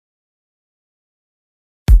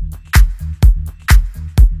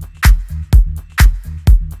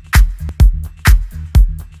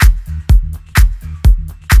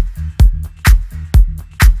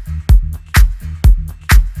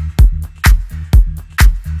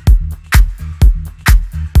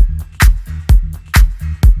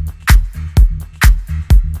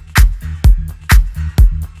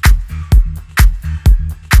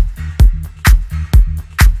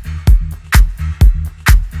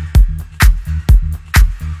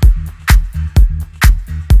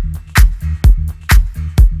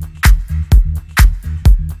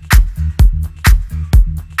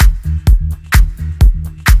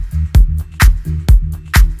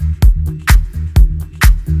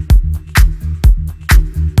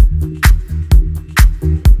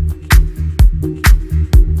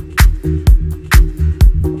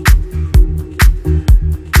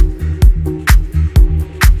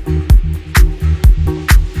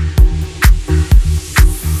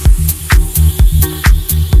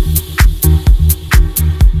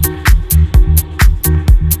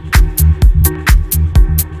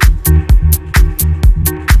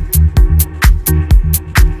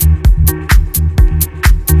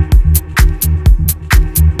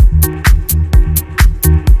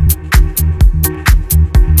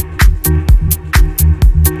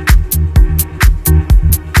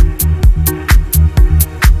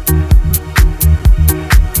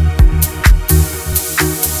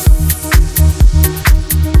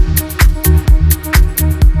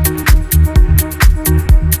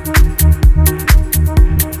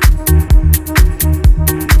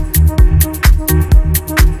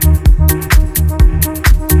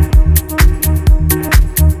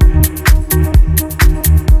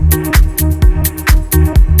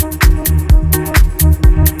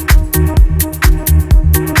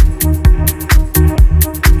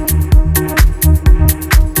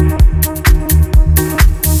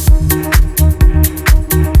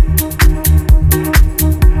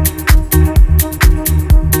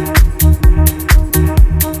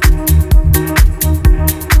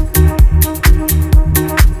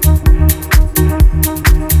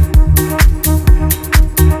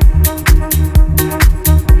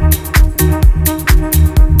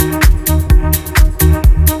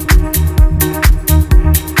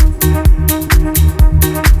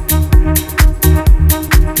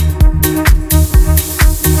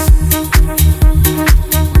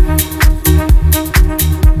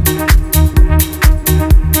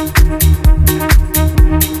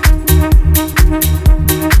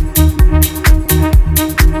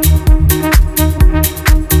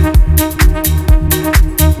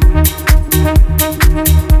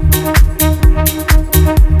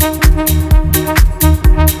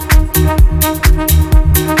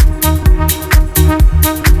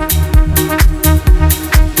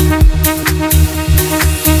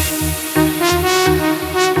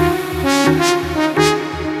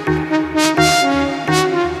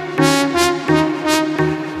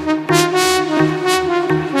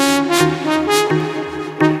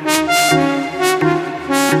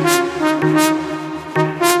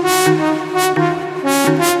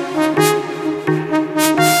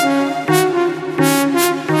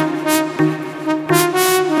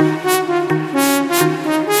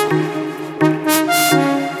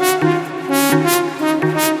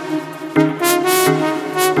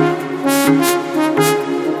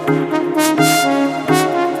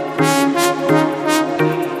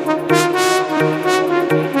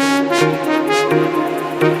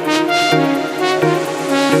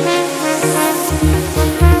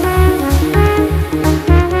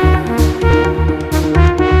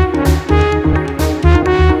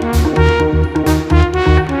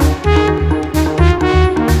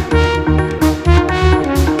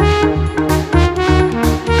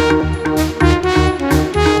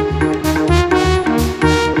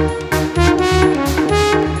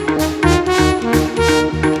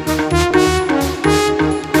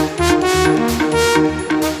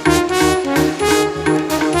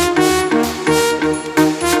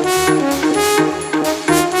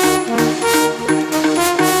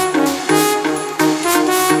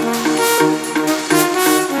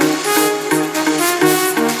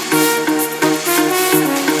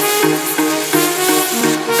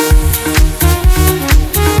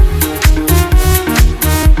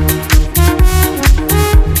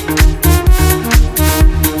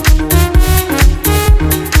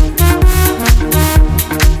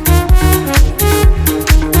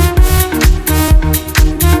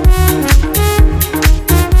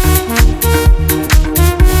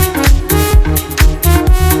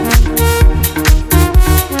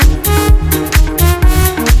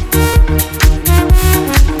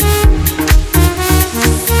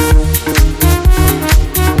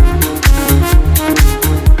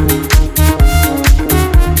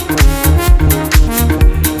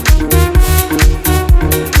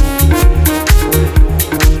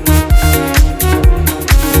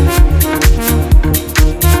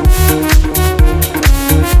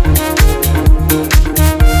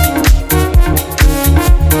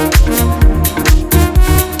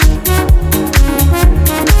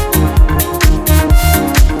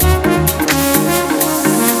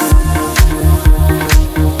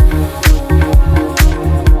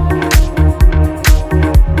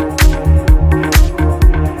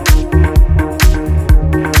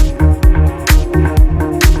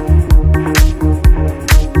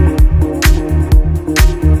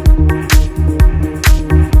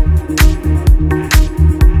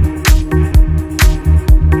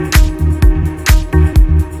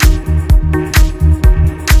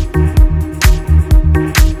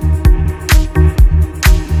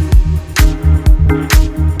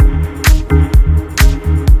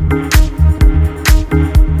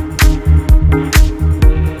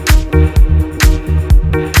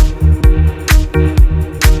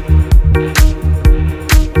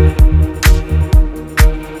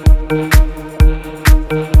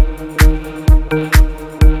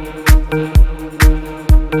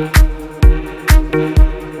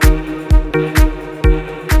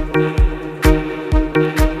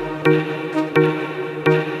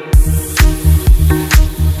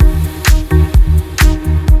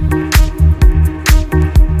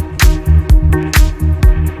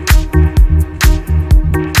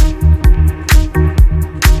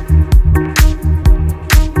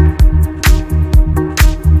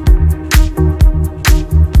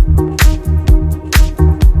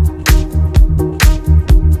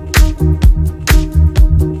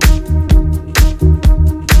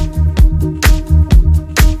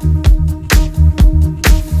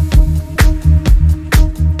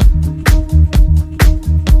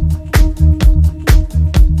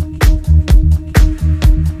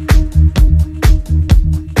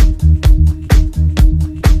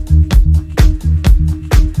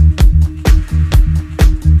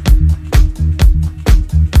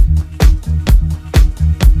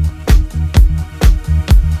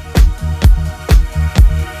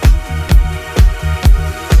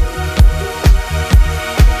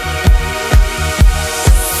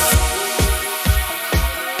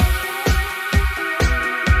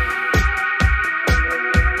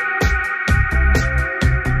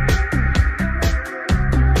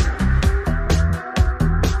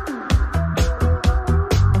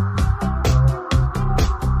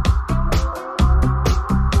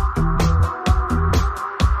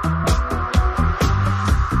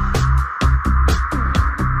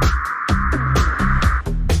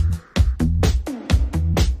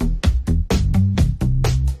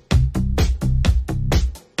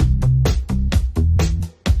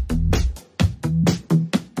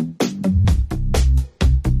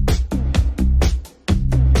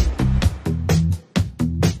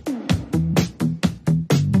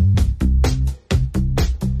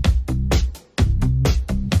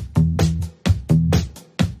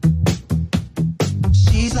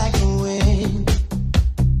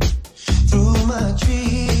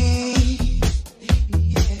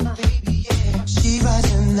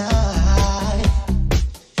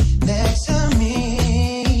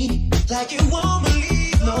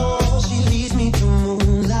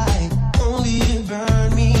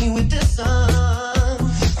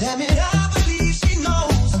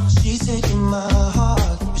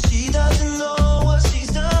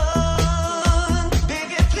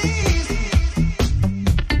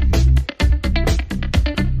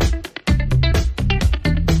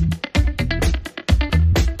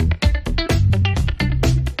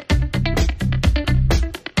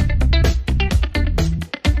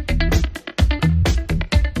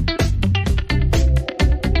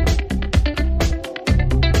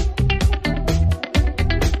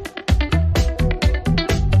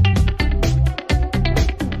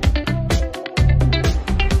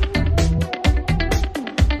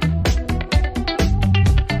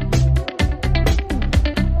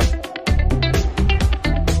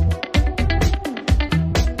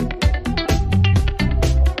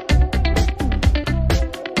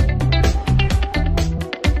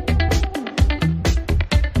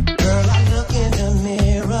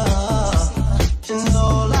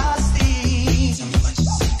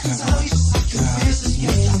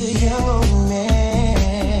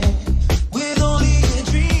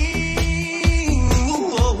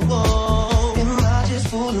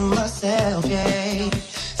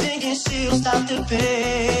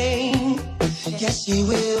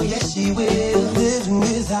yes she will. Living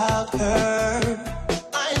without her,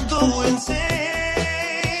 I'd go insane.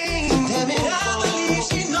 Damn it, I believe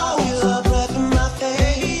she knows the breath in my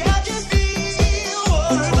face. I just feel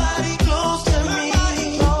her body close to me.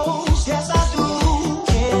 Yes I do.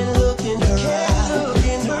 Can't look in her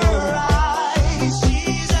eyes.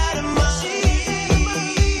 She's out of my sea.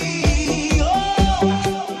 Oh.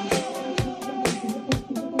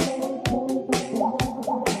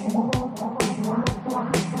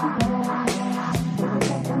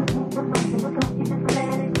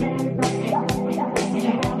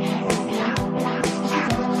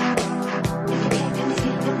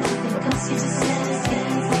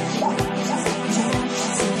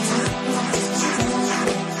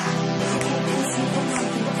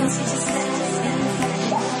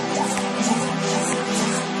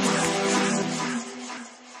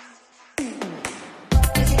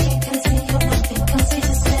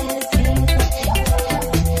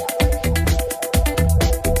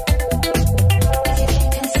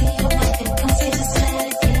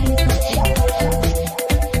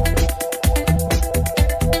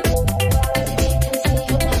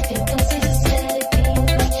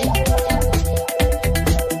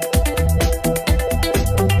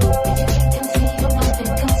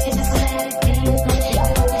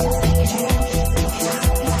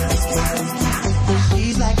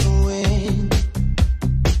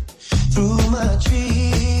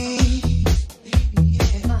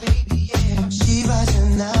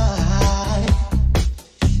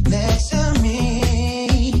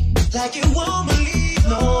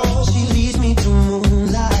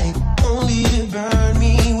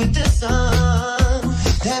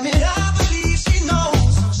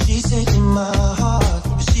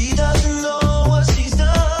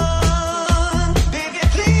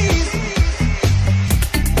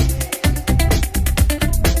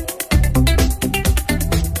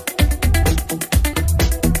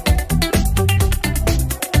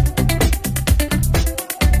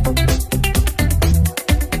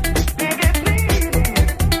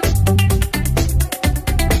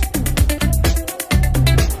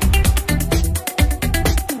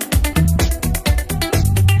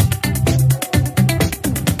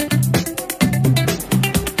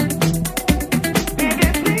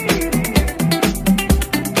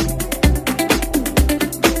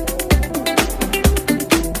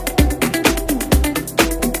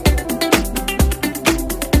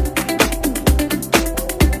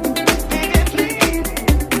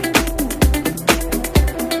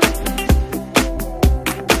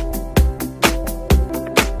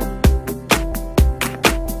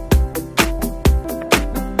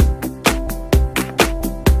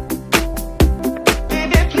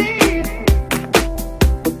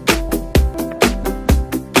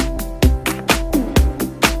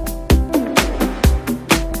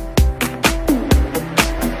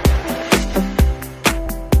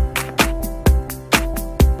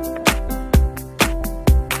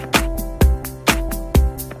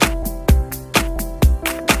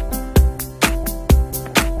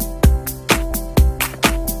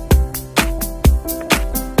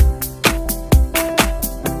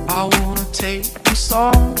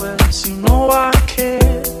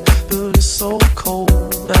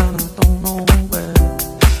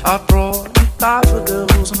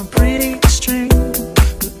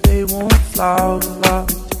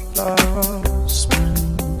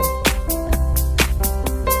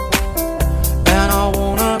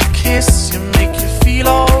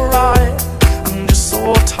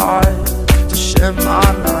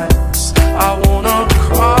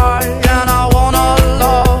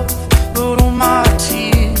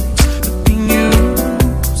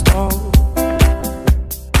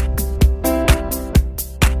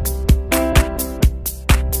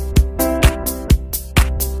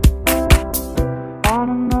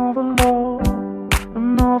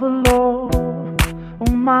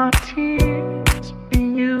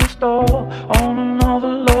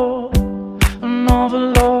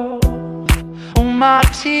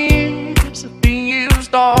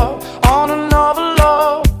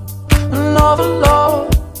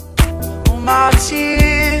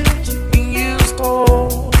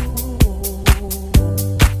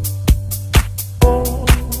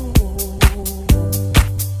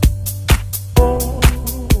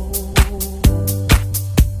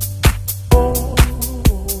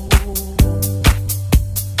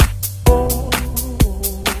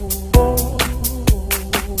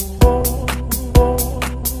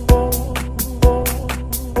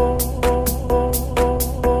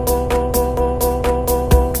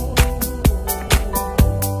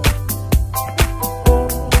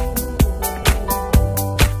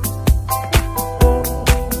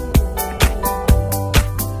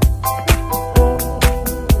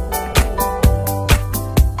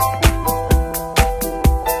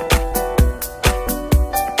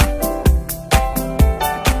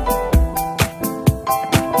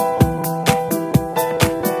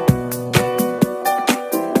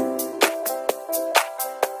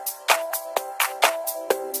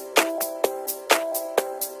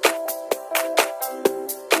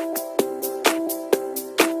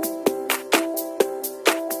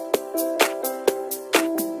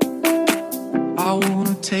 I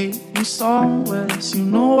wanna take you somewhere, you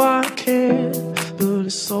know I care, but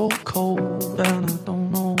it's so cold and I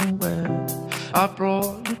don't know where. I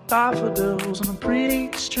brought you daffodils on a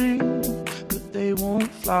pretty string, but they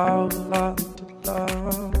won't flower like they did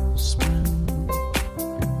last spring.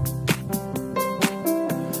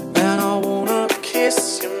 And I wanna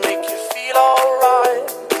kiss you, make you feel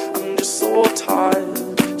alright. I'm just so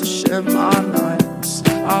tired to share my nights.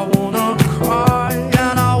 I wanna cry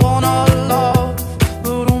and I wanna love,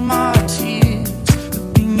 but all my tears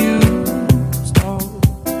have been used up.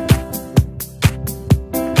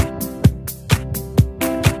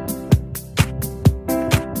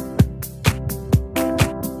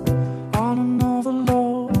 On another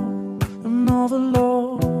love,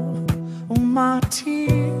 all my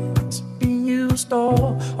tears have been used up.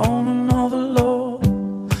 On another love,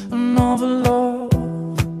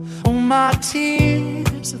 all my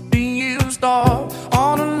tears have been used up.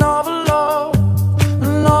 On another love,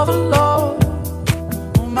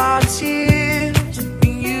 all my tears have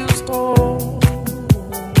been used up.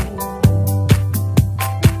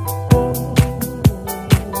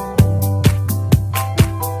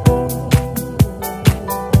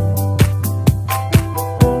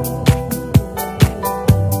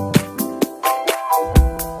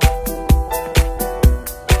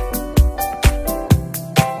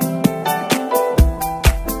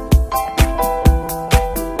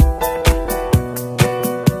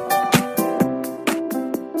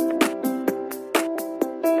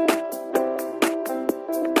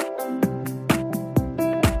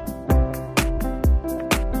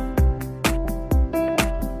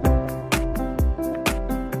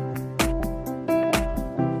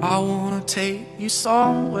 I wanna take you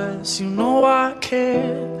somewhere, you know I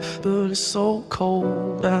care, but it's so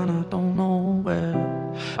cold and I don't know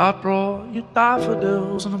where. I brought you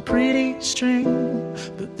daffodils on a pretty string,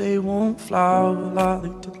 but they won't flower like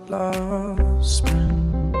they did last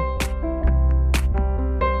spring.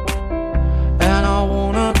 And I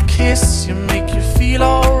wanna kiss you, make you feel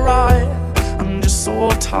alright. I'm just so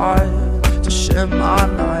tired to share my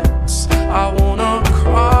nights. I wanna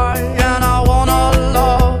cry and I wanna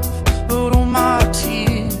love, but all my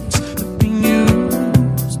tears have been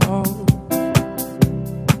used up.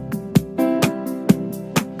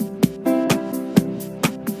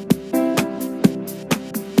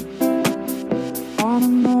 On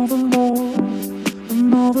another love,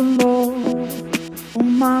 all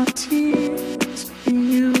my tears have been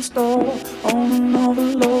used up. On another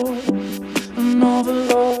love,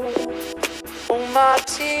 all my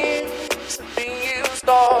tears have been used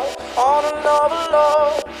up. On another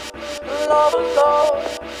love,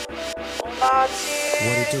 all my tears.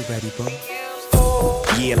 What it do, baby boy? Used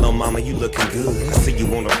up. Yeah, little mama, you looking good. I see you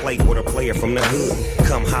wanna play with a player from the hood.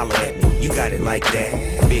 Come holler at me, you got it like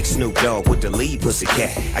that. Big Snoop Dogg with the lead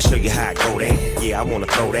pussycat. I show you how I go that. Yeah, I wanna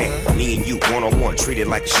throw that. Me and you one-on-one, treat it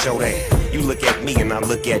like a show that. You look at me and I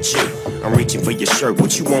look at you. I'm reaching for your shirt,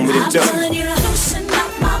 what you want me to do? I'm telling you to loosen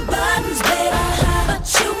up my buttons, baby, but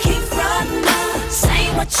you keep frontin'. Say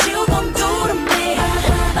what you gon' do to me,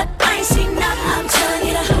 but I ain't seen nothing. I'm telling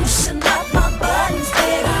you to loosen up my buttons,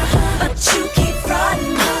 baby, but you keep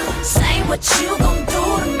frontin'. Say what you gon' do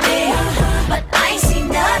to me, but I ain't seen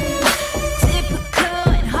nothing. Typical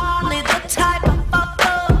and hardly the type of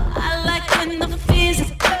fucker I like when the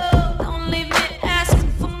physical. Don't leave me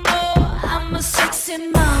asking for more. I'm a sexy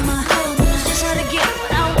mama, just trying to get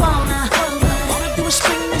what I wanna. Wanna do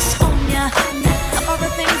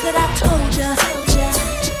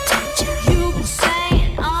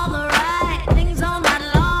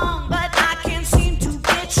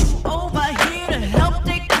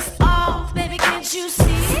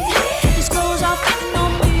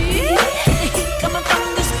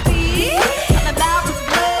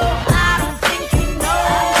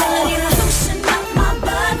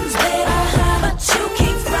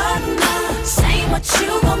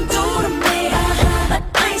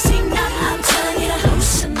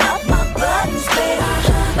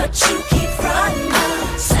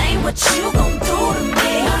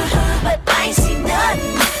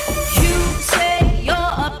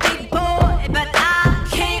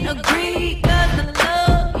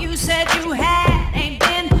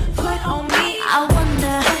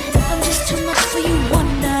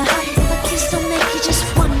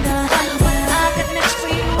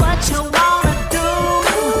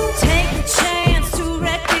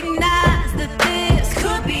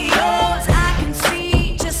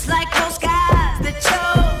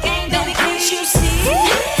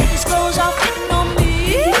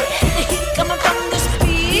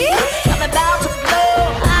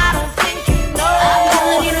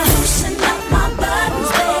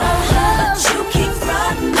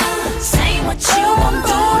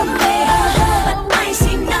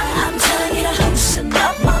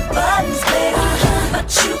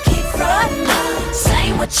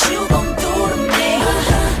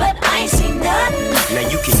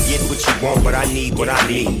want, but I need what I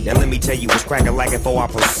need. Now let me tell you what's cracking like before I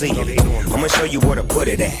proceed. I'ma show you where to put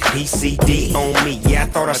it at. PCD on me, yeah, I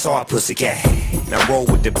thought I saw a pussycat. Now roll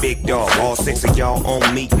with the big dog, all 6 of y'all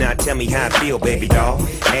on me. Now tell me how I feel, baby doll.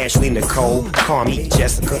 Ashley, Nicole, Carmi,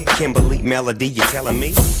 Jessica, Kimberly, Melody, you telling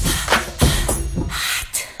me?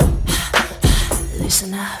 Hot.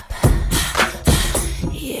 Listen up.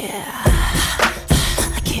 Yeah,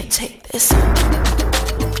 I can't take this.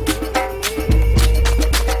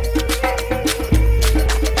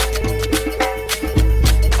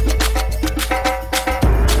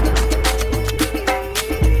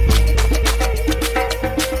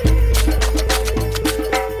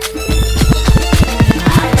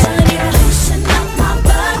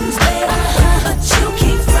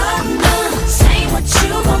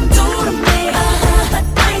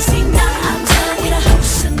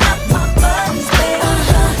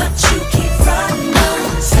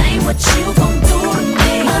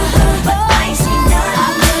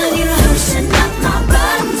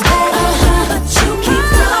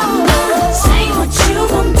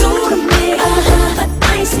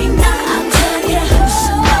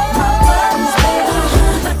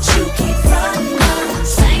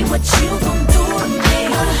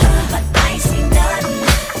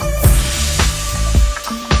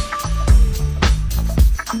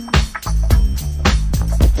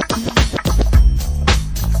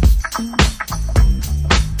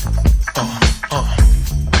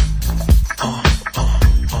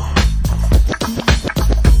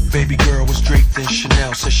 Baby girl was draped in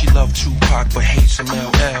Chanel, said she loved Tupac but hates some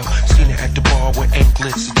LL. Seen her at the bar with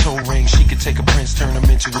anklets and toe rings. She could take a prince, turn him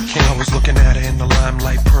into a king. I was looking at her in the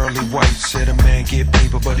limelight, pearly white. Said a man get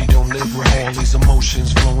paper but he don't live right. All these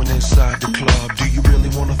emotions flowing inside the club. Do you really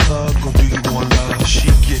want a thug or do you want love?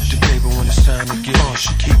 She get the paper when it's time to get it.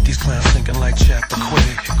 She keep these clowns thinking like chapter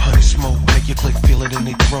quick. Honey smoke, make your click feel it in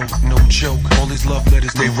their throat. No joke, all these love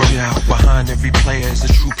letters they wrote out. Behind every player is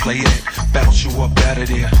a true player. Bounce you up out of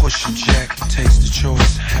there, push your jack, taste the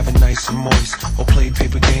choice, have it nice and moist, or play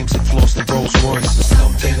paper games and floss the Rolls Royce.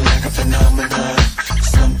 Something like a phenomenon,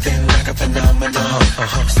 something like a phenomenon,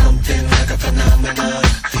 something like a phenomenon,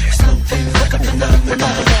 something like a phenomenon,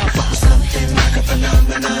 something like a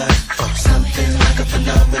phenomenon, something like a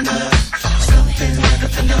phenomenon, something like a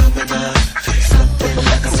phenomenon, something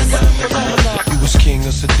like a phenomenon. You was king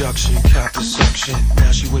of seduction, cop the suction.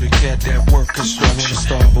 Now she with a cat that work construction.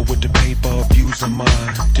 Starver with the paper, abusing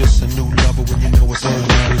mine. Just a new lover when you know it's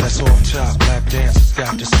online. That's off top, lap dancers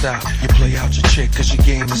got to stop. You play out your chick cause your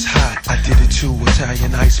game is hot. I did it too,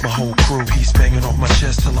 Italian ice, my whole crew. He's banging off my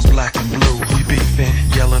chest till I'm black and blue. We beefing,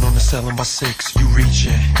 yelling on the 7x6. You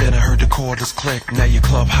reaching, then I heard the quarters click. Now you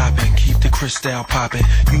club hopping, keep the crystal popping.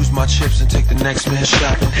 Use my chips and take the next man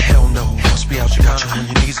shopping. Hell no, must be out your got you on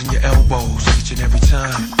your knees and your elbows each and every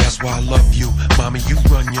time. That's why I love you, mommy. You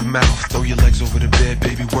run your mouth, throw your legs over the bed,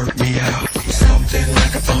 baby. Work me out. Something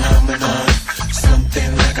like a phenomenon,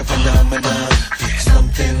 something like a phenomenon,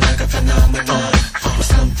 something like a phenomenon,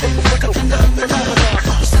 something like a phenomenon,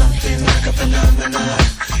 something like a phenomenon,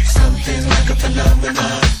 something like a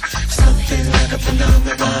phenomenon, something like a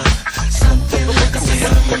phenomenon, something like a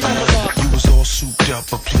phenomenon. You was all souped up,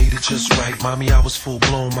 but played it just right. Mommy, I was full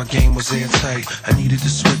blown, my game was airtight. I needed to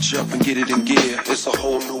switch up and get it in gear. It's a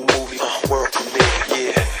whole new movie, world premiere,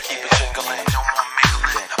 yeah. Keep it jingling, don't want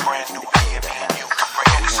mingling. A brand new baby, you can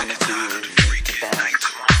bring this in the time. Freaky at night,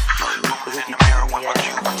 moving in the mirror with my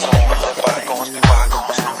cubes on. Bygones be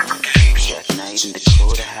bygones, no vacation.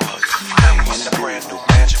 Now it's a brand new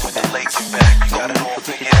mansion with a lake in back. You got it all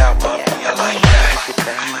figured out, mommy, I like that.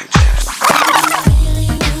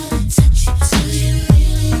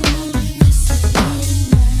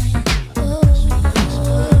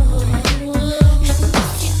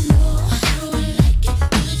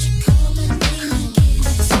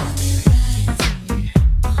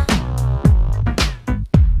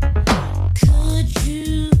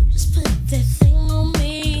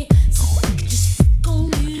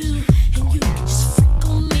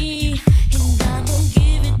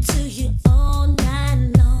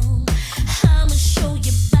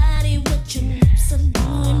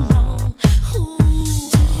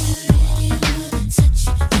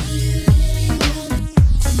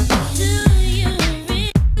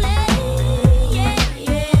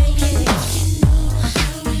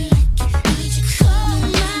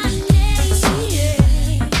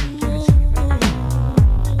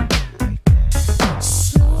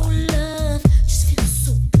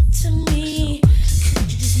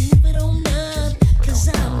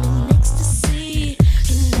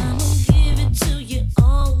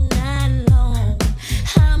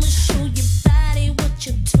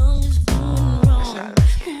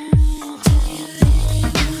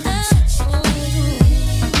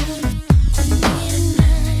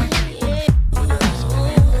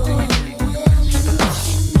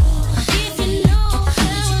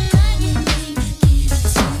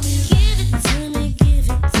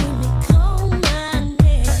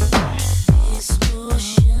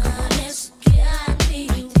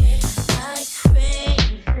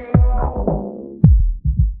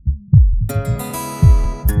 A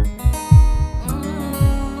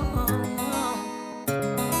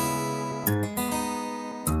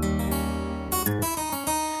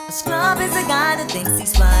scrub is a guy that thinks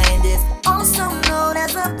he's fly and is also known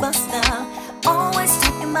as a buster. Always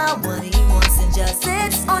talking about what he wants and just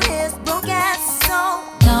sits on his broke ass. So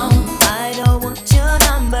no, I don't want your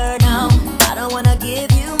number, no. I don't wanna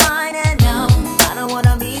give you mine, and no, I don't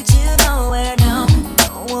wanna meet you nowhere, no.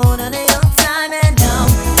 Don't want none of your time, and no,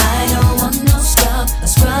 I don't want no scrub. A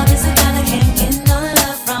scrub is a guy that can't get no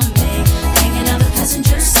love from me, hanging on the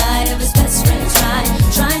passenger side of his best friend's ride,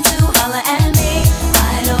 trying to holler at me.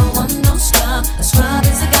 I don't want no scrub. A scrub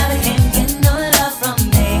is a guy that can't get no love from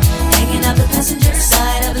me, hanging out the passenger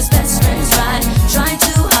side of his best friend's ride, trying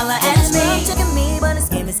to holler at me. Checking me, but his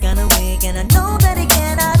game is kinda weak, and I know that he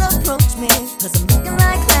cannot approach me, 'cause I'm looking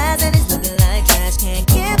like class and he's looking like trash. Can't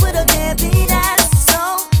get with a deadbeat ass. So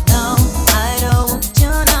no, I don't want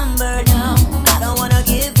your number, no. I don't wanna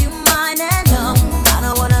give you mine, and no, I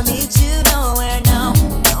don't wanna meet you nowhere, no.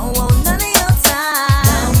 Don't want none of your time.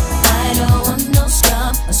 No, I don't want no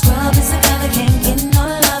scrub. A scrub is a guy that can't get no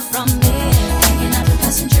love from me, hanging out the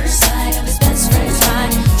passenger side of his best friend's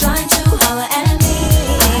ride, trying to holler at me.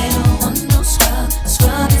 I don't want no scrub. A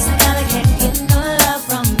scrub is a guy that can't get no love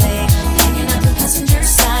from me, hanging out the passenger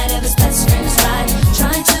side of his best friend's ride,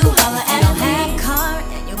 trying to holler at me. You don't have a car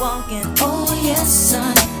and you're walking. Oh yes,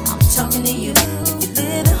 son, I'm talking to you. You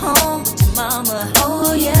live at home with your mama.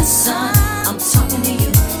 Oh yes, son, I'm talking to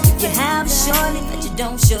you. If you have a shorty that you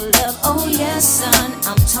don't show love. Oh yes, son,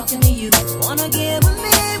 I'm talking to you. Wanna get with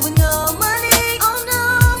me with no money? Oh no,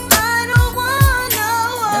 I don't want no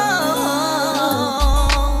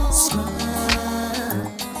scrub.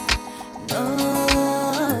 No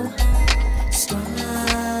scrub.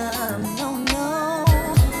 No, no.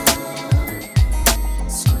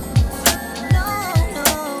 Scrub. No, no,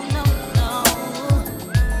 no, no.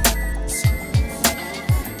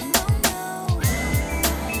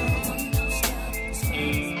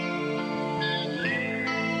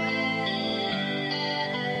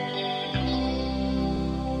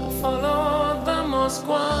 Follow the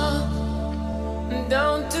Moskwa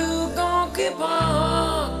down to Gonky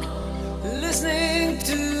Park, listening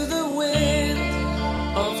to the wind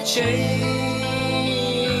of change.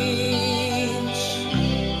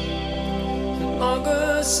 An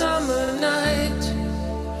August summer night,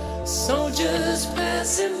 soldiers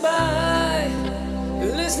passing by,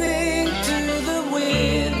 listening to the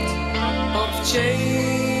wind of change.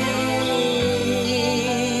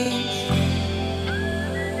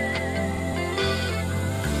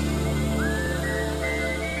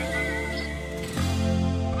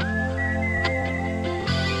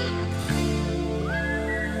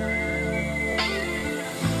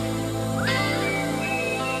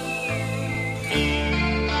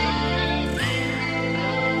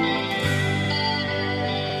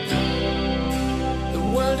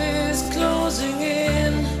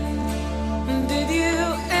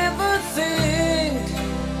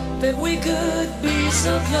 That we could be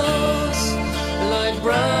so close, like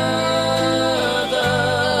brothers.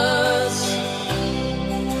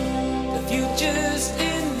 The future's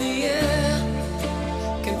in the air,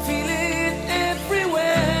 can feel it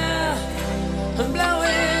everywhere. I'm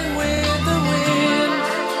blowing with the wind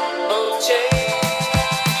of change.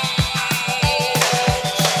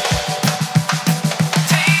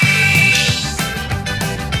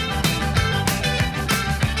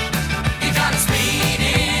 You gotta speed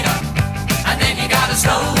it up, and then you gotta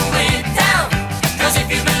slow it down, 'cause if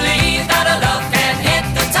you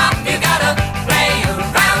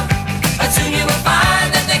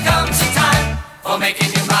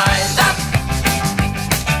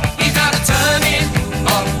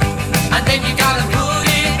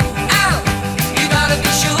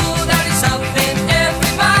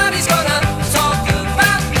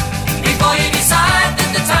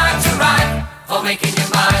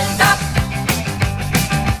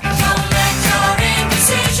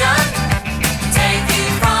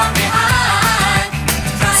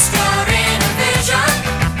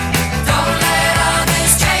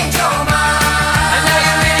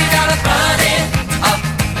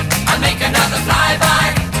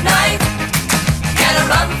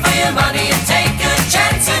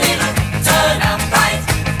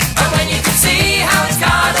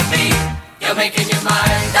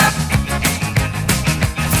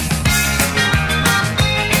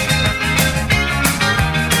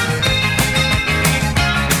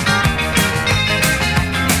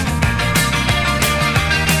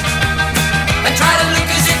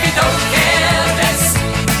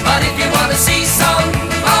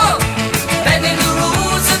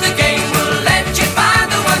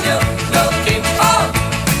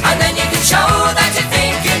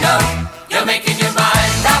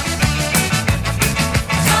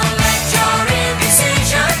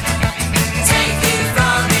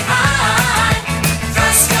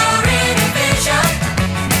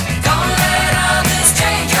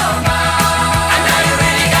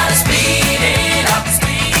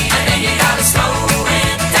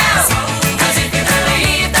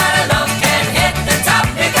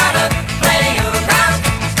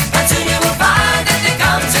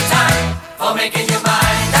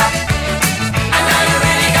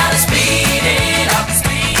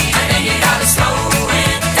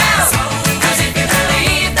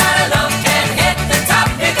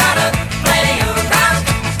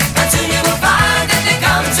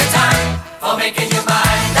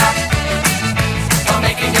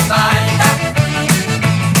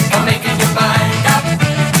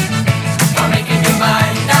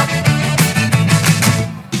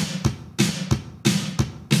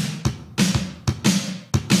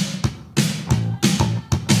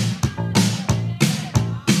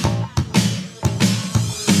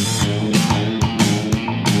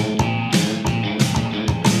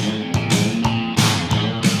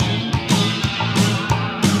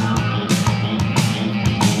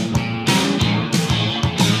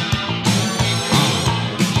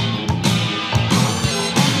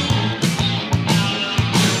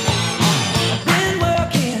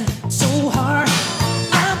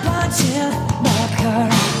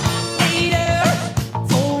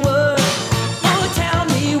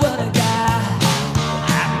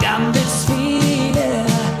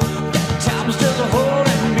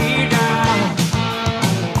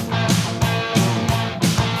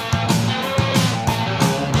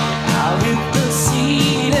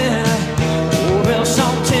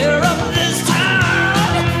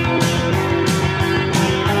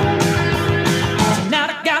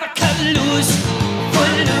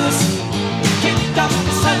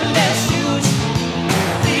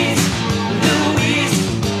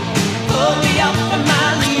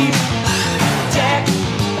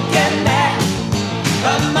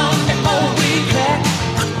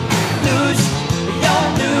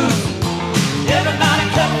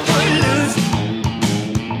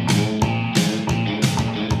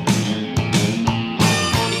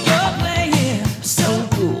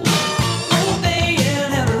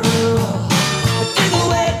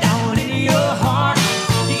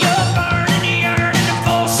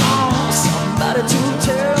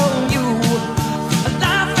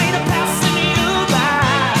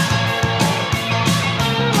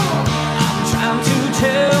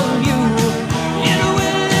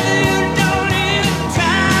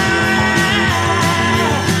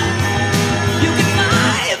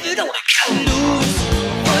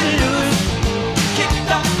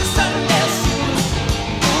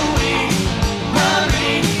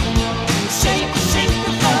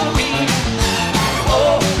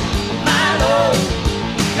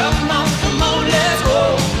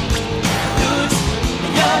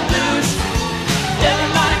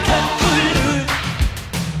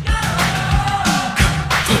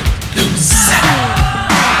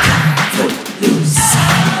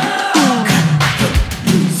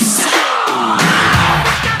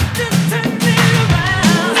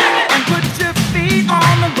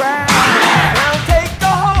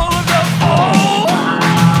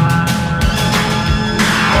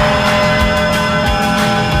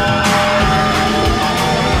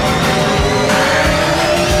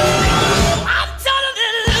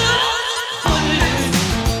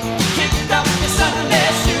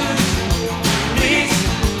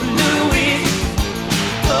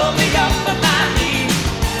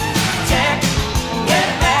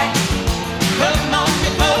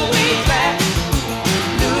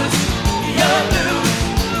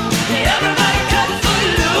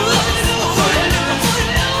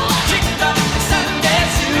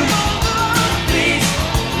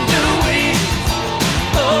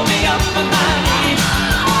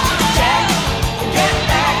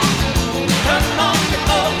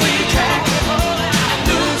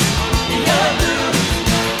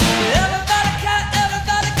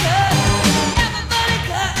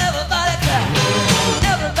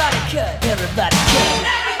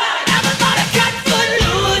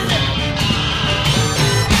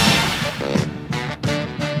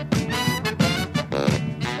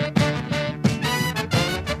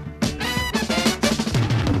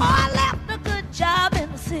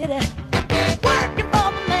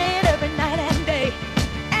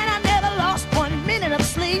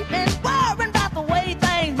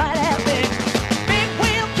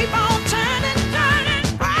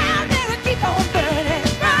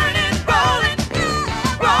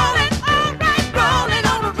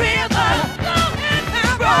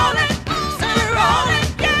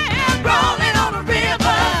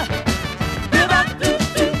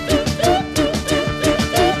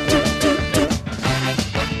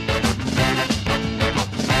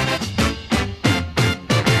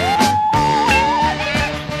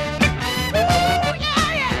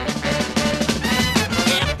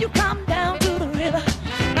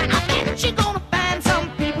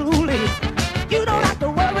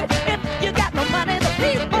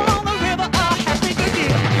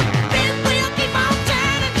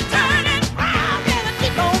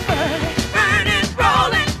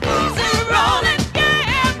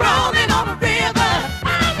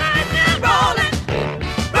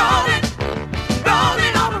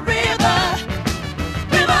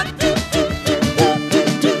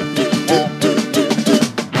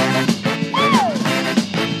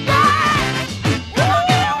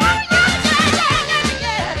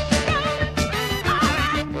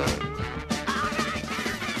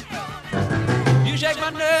shake my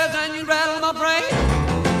nerves and you rattle my brain.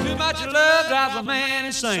 Too much love drives a man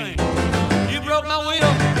insane. You broke my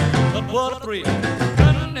will, but what a thrill.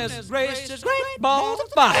 Goodness gracious, great balls of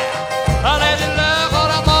fire. I let you love what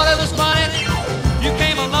I thought it was funny. You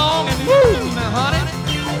came along and woo, now honey,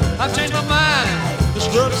 I've changed my mind. This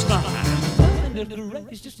love is fine. Goodness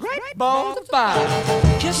gracious, great balls of fire.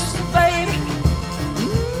 Kisses, baby.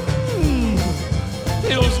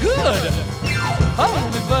 Feels good.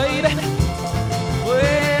 Hold me, baby.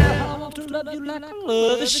 Well, I want to love you like I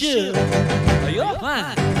love you should. You're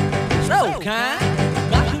fine, so kind.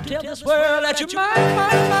 Got to tell this world that you're mine.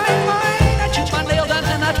 I chew my nails down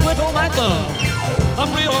and I twiddle my thumb.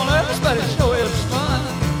 I'm real nervous, but it sure is fun.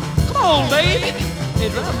 Come on, baby,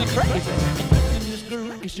 it drives me crazy.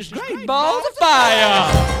 It's just great balls of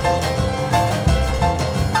fire.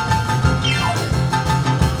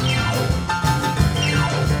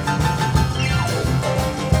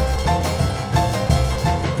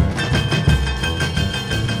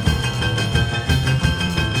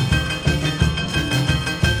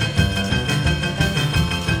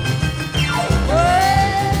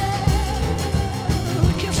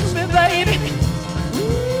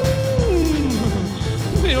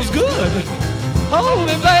 Good. Hold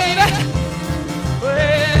me, baby.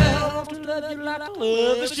 Well, I want to love you like I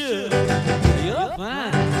love you should. You're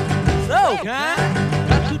fine, so kind.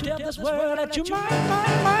 Got to tell this world that you're mine.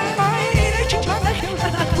 That you're my nails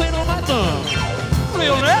and I quit on my thumb.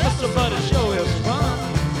 Real nervous, but it sure is fun.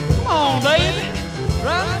 Come on, baby,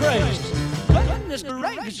 drive me crazy. Goodness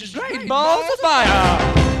gracious, great balls of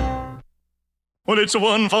fire. Well, it's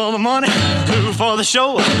 1 for the money, 2 for the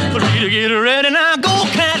show, 3 to get ready. Now go,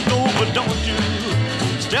 cat, go, but don't you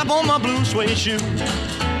step on my blue suede shoe.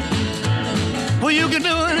 Well, you can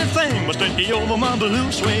do anything but stay over my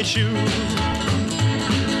blue suede shoe.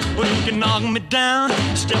 Well, you can knock me down,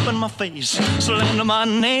 step in my face, slander my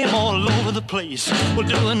name all over the place. Well,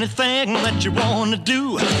 do anything that you want to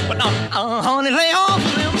do, but honey, lay off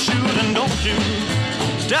of them shoes and don't you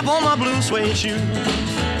step on my blue suede shoe.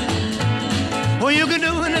 Well, you can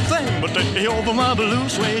do anything but stay over my blue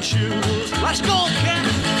suede shoes. Let's go, cat.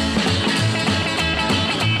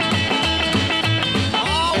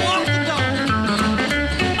 Oh, walk the dog.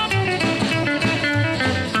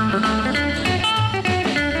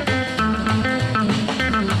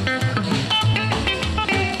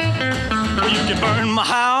 Well, you can burn my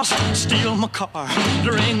house, steal my car,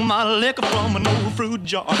 drink my liquor from an old fruit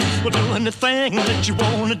jar. Well, do anything that you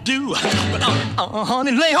want to do, but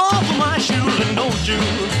honey, lay off of my shoes and don't you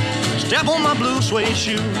step on my blue suede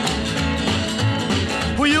shoe.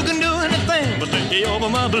 Well, you can do anything but stay over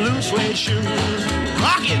my blue suede shoes.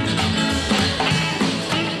 Rock it!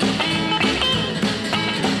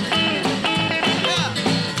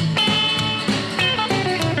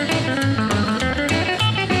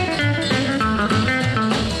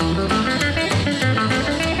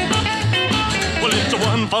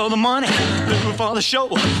 For the money, 2 for the show,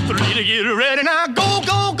 3 to get ready. Now go,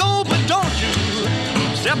 go, go, but don't you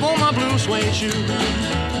step on my blue suede shoe.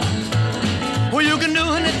 Well, you can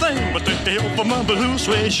do anything but stay over my blue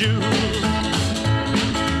suede shoe.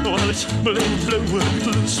 Well, it's blue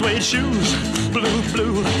suede shoes, blue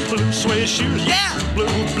suede shoes, yeah,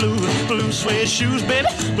 blue suede shoes, baby,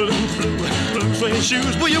 blue suede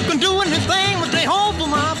shoes. Well, you can do anything but stay over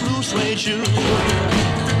my blue suede shoes.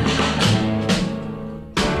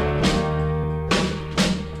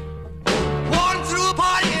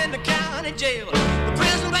 Jail. The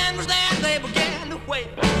prison band was there and they began to wail.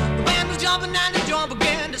 The band was jumping and the drum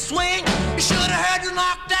began to swing. You should have heard the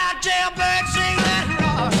knocked out jailbird sing. Let it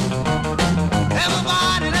rock.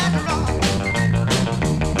 Everybody let it rock.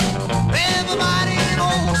 Everybody in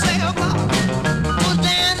old cell block was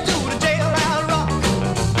dancing to the jailhouse rock.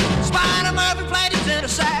 Spider Murphy played his tenor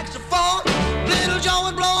saxophone. Little Joe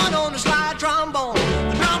was blowing on the slide trombone.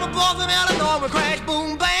 The drummer boy from Illinois would crash,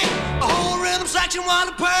 boom, bang. The whole rhythm section was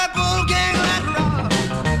the Purple Gang.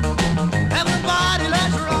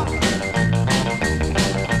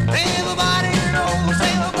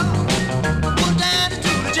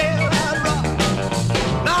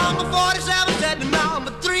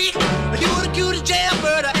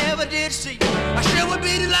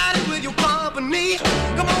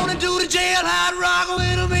 Come on and do the jailhouse rock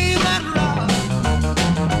with me, let it rock.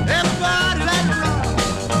 Everybody let it rock.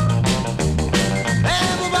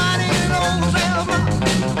 Everybody in old cell block.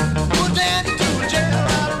 Put that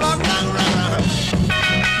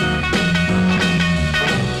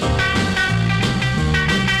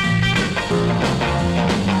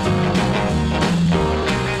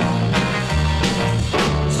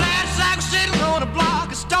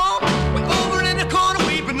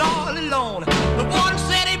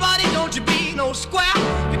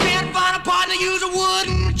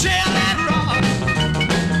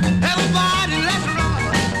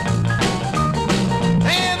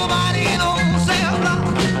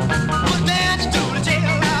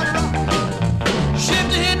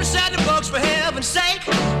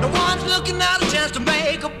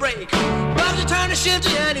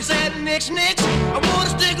shifty and he said, Nix, Nix, I wanna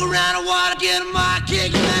stick around, I wanna get my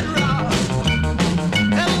kick in that rock.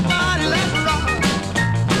 Everybody let's rock.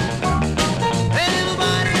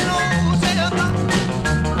 Everybody knows they're rock.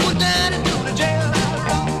 Put down into the jail, let's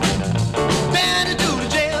rock. Down into the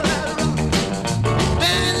jail, let's rock.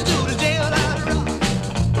 Down into the jail, let's rock.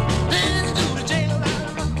 Down into the jail, let's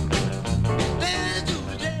rock. Down into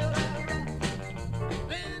the jail, let's rock.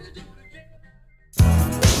 Down into the jail.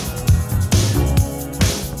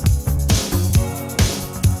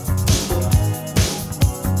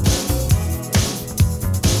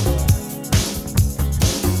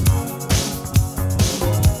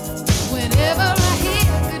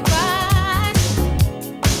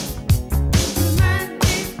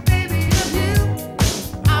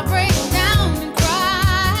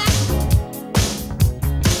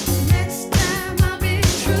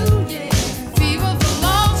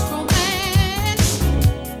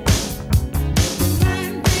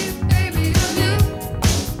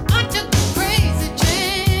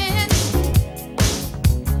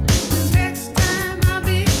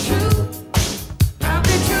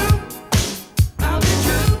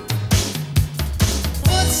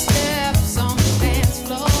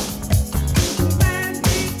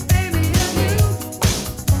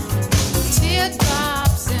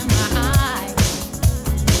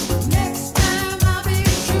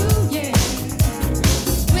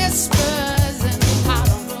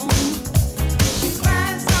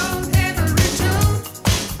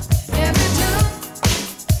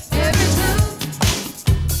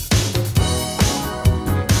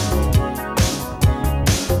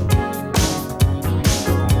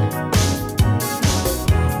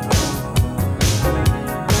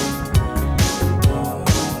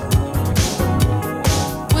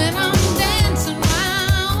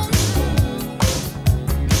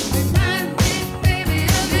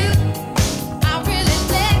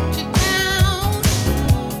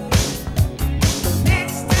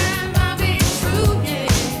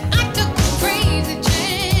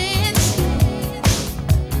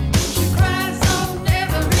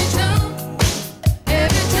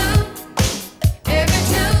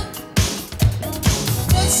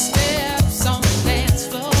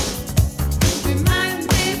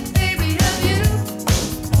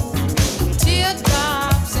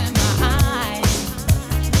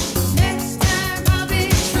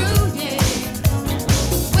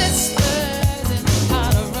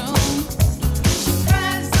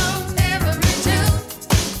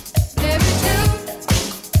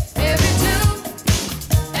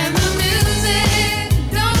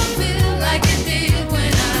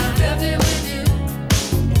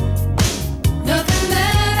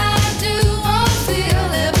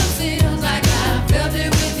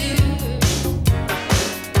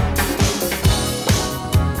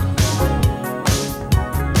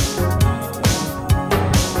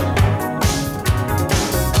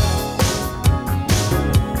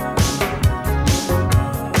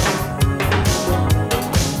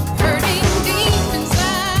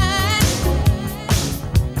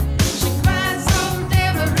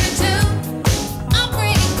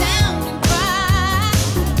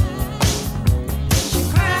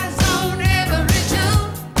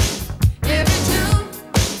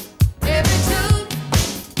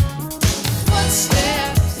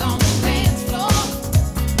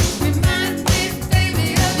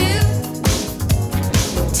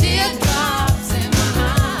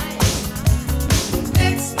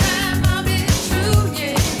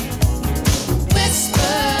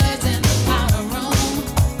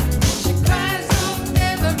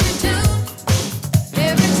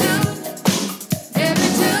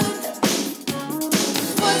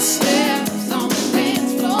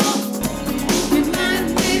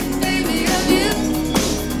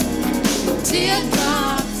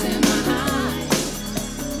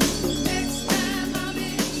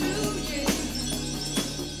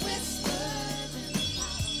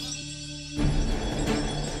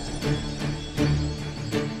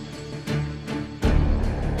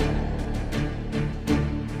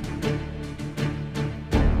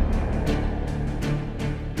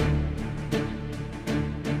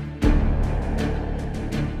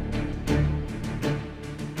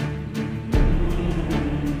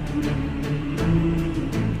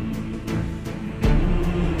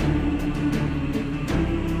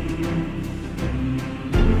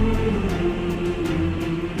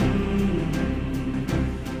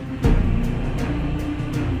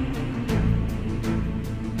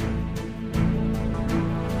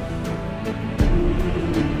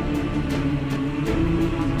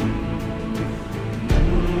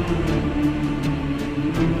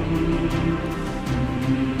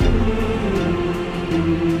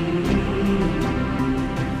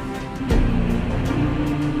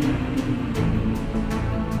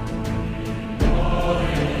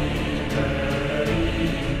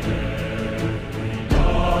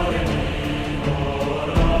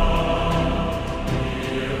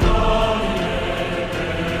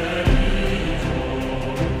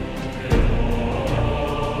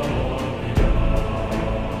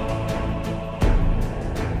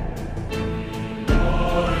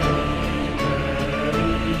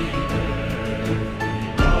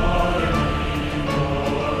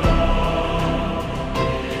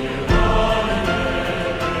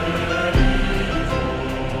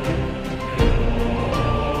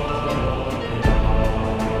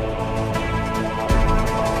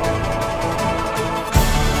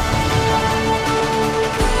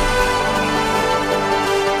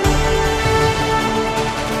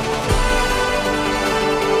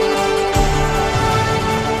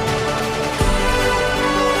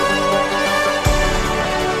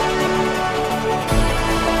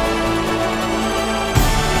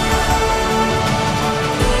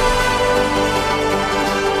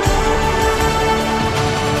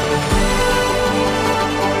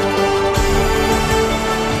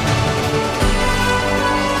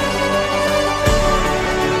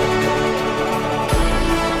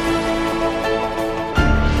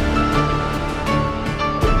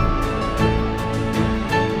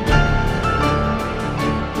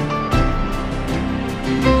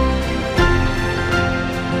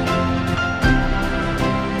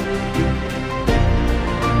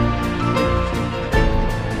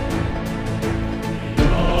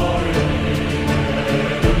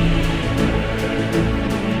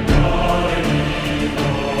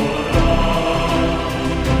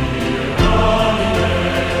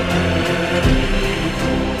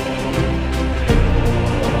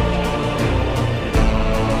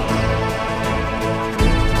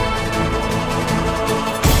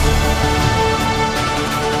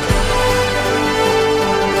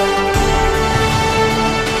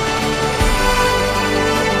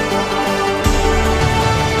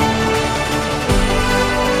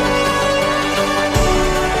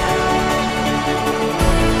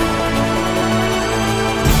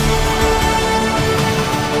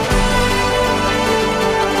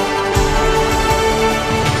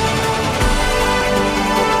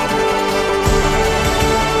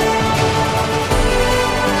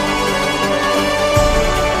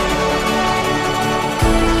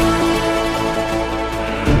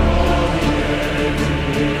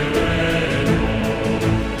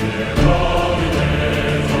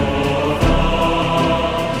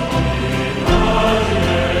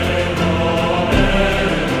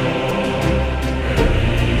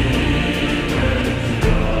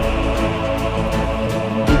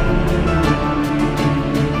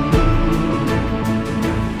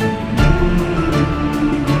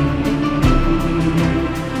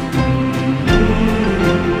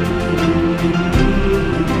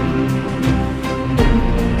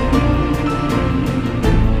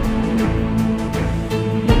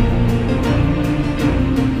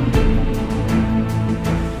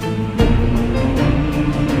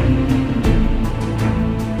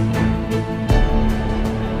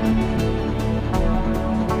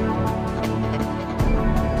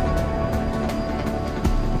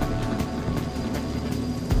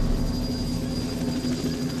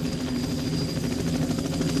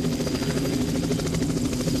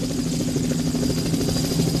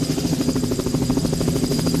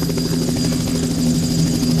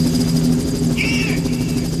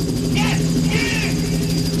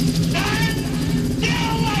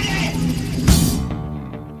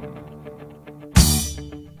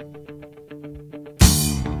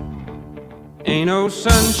 no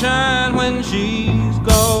sunshine when she's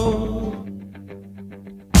gone.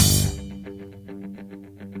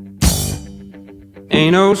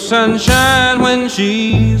 Ain't no sunshine when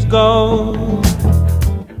she's gone.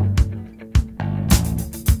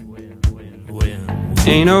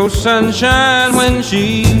 Ain't no sunshine when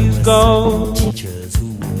she's gone. Teachers who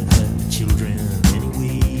would hurt children any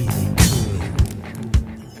way they could,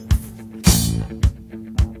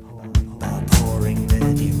 by pouring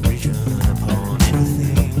their derision upon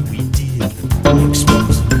anything we did,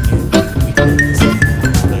 exposing new weakness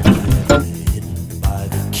hidden by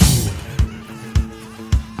the kid.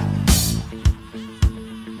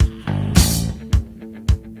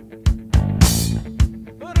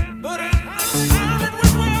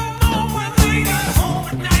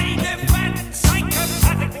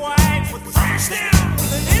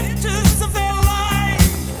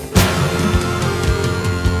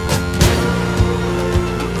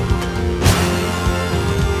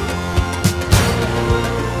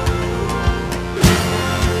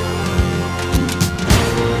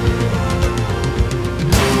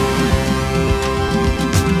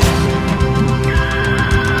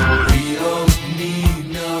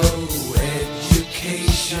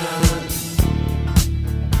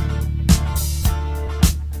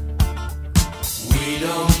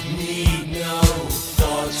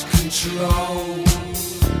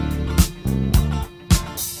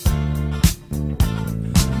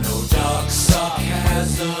 No dark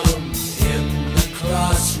sarcasm in the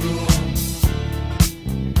classroom.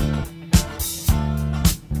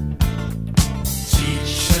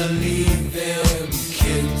 Teacher, leave them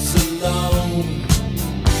kids alone.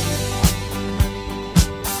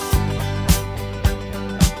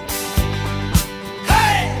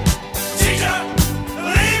 Hey! Teacher,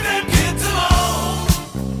 leave them kids alone.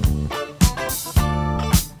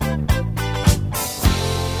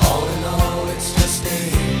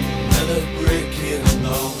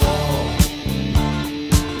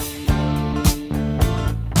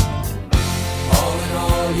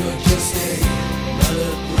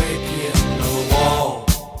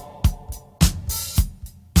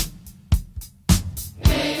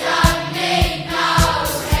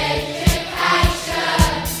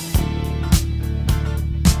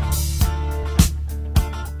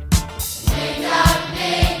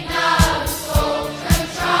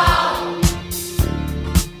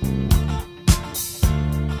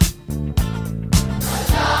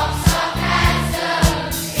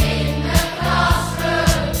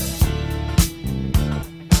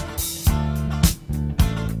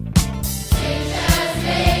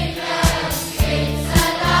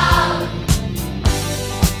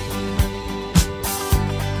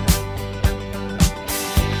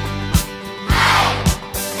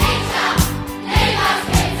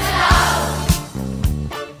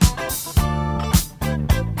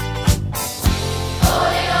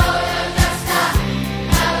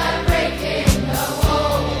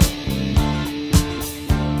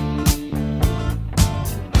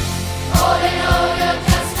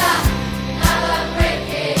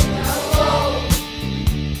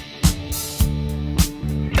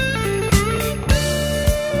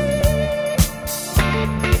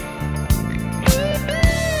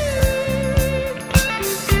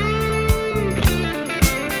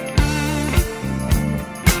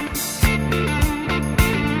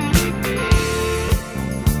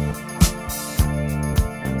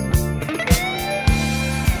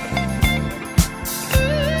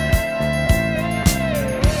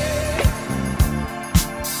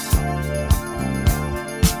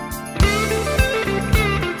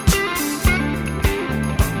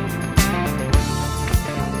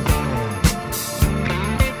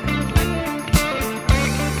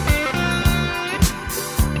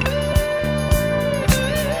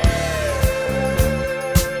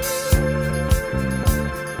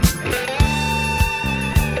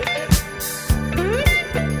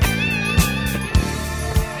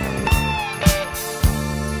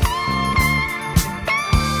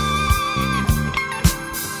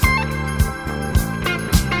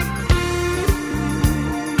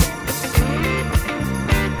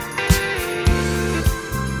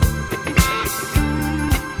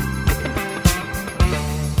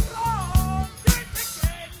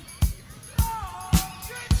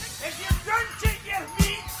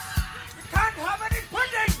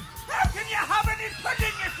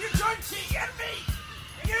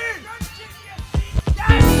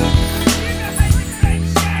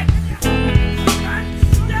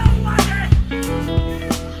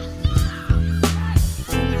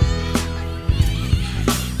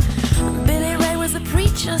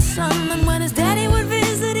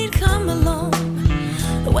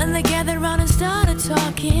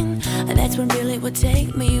 talking, and that's when Billy would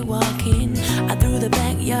take me walking. Out through the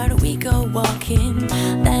backyard we go walking.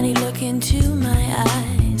 Then he'd look into my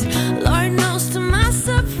eyes. Lord knows to my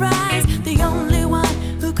surprise, the only one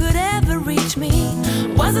who could ever reach me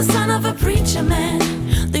was the son of a preacher man.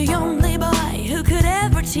 The only boy who could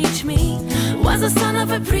ever teach me was the son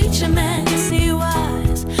of a preacher man. Yes, he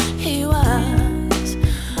was, he was.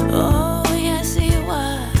 Oh, yes, he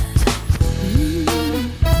was.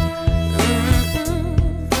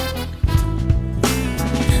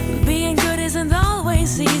 Being good isn't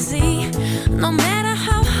always easy, no matter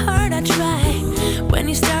how hard I try. When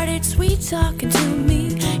he started sweet talking to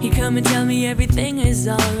me, he'd come and tell me everything is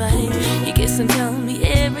alright. He'd kiss and tell me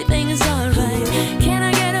everything is alright. Can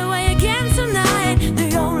I get away again tonight?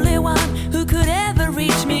 The only one who could ever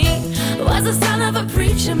reach me was the son of a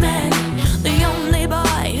preacher man.